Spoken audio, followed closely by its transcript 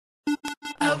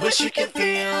wish you could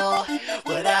feel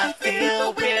what I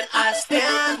feel when I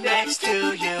stand next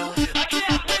to you.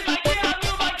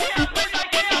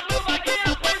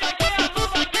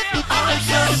 I'm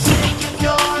just taking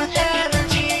your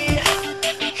energy,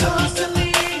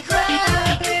 constantly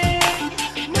grabbing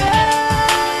me.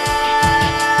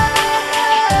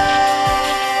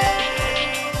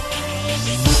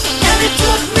 And it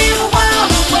took me a while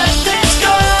to let this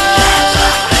go.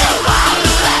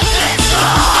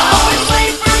 Always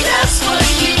wait for yes when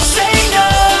you say no.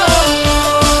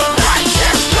 I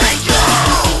just can't go.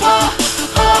 Whoa,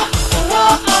 oh,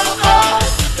 whoa, oh, oh.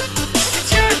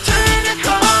 It's your turn to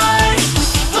cry.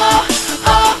 Whoa,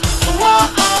 oh, whoa,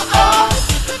 oh, oh.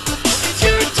 It's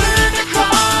your turn to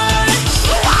cry.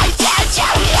 Why don't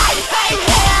you leave me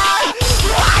here?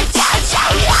 Why don't you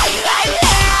leave me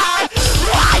here?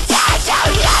 Why don't you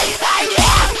leave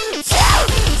me here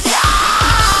to die?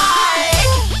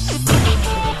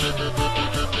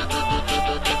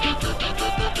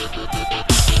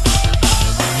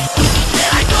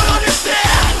 And I don't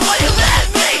understand why you let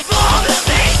me fall to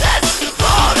pieces,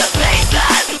 fall to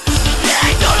pieces. And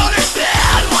I don't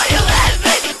understand why you let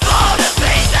me fall to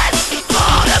pieces,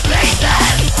 fall to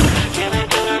pieces. And I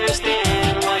don't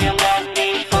understand why you let me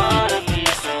fall to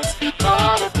pieces,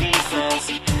 fall to pieces.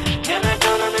 And I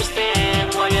don't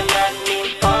understand why you let me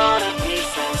fall to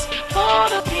pieces, fall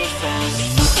to pieces.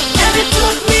 And it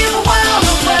took me a while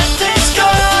to let this go.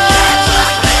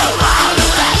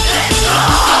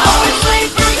 Always wait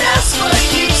for yes when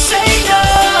you say no.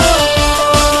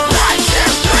 I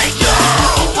just can't go.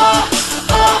 Whoa,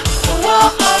 oh, whoa,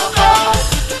 oh, oh.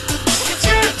 It's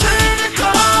your turn to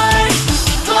cry.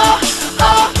 Whoa,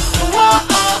 oh, whoa,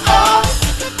 oh, oh.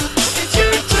 It's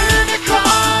your turn to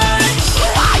cry.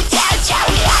 Why don't you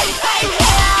leave me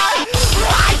here?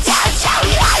 Why don't you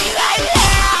leave me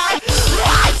here?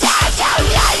 Why don't you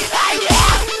leave me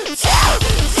here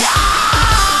to die?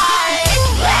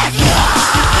 Let go.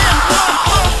 Let go.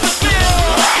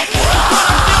 Let go.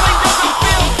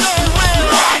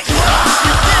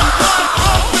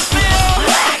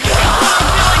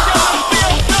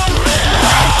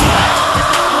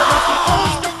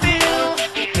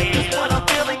 What I'm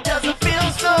feeling doesn't feel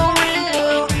so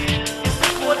real. Is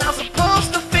this what I'm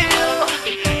supposed to feel?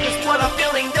 Is what I'm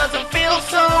feeling doesn't feel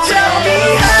so real. Tell me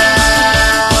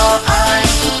how I'm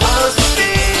supposed to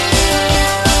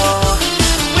feel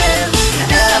when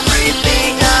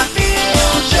everything I feel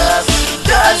just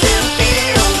doesn't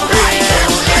feel real.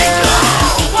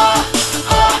 Whoa,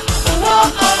 oh, whoa,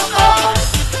 oh, oh.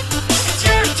 It's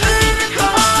your turn to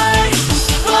cry.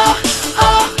 Whoa,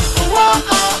 oh, whoa,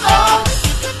 oh, oh.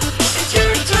 It's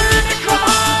your turn to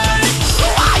cry.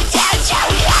 Why don't you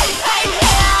leave me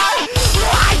here?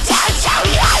 Why don't you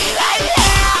leave me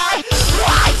here?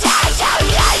 Why don't you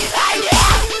leave me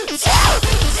here to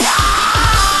die?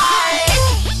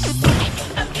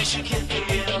 I wish you could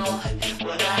feel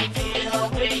what I feel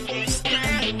when you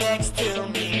stand next to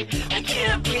me. I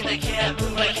can't breathe, I can't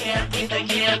move, I can't breathe, I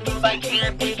can't move, I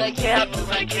can't breathe, I can't move,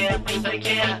 I can't breathe, I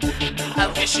can't. I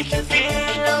wish you could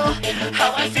feel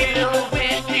how I feel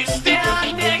when you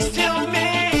stand next to me.